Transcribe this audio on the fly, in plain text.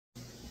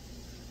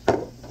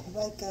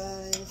Alright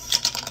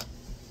guys,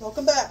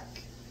 welcome back.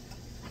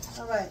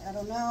 Alright, I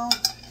don't know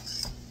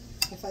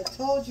if I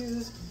told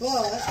you,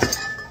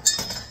 but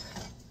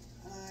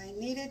I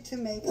needed to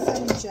make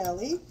some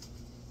jelly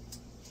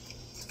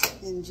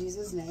in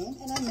Jesus' name,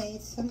 and I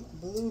made some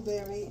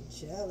blueberry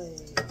jelly.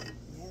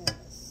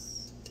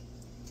 Yes.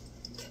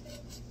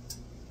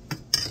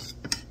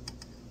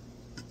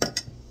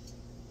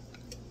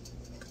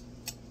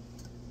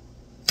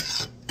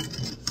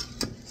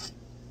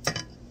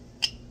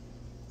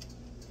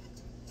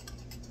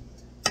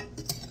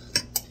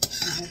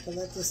 I have to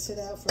let this sit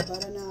out for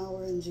about an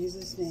hour in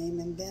Jesus' name,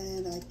 and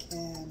then I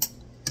can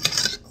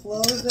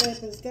close it,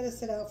 but it's got to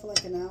sit out for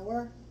like an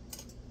hour.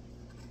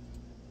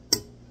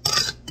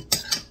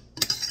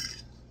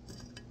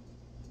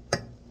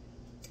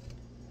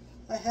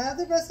 I have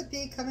the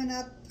recipe coming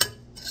up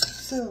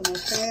soon,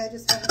 okay? I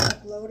just haven't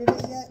uploaded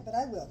it yet, but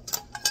I will.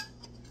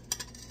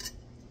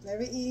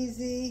 Very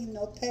easy,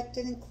 no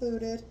pectin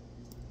included.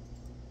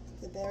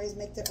 The berries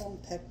make their own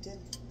pectin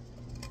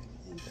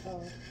and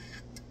color.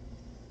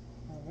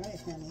 Alright,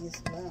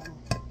 honeys, wow.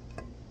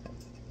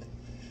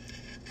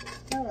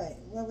 Alright,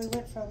 well, we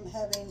went from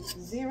having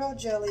zero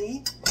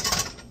jelly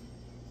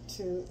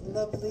to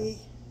lovely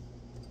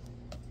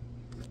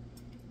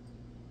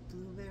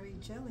blueberry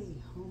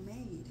jelly,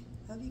 homemade.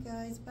 Love you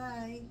guys,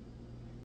 bye.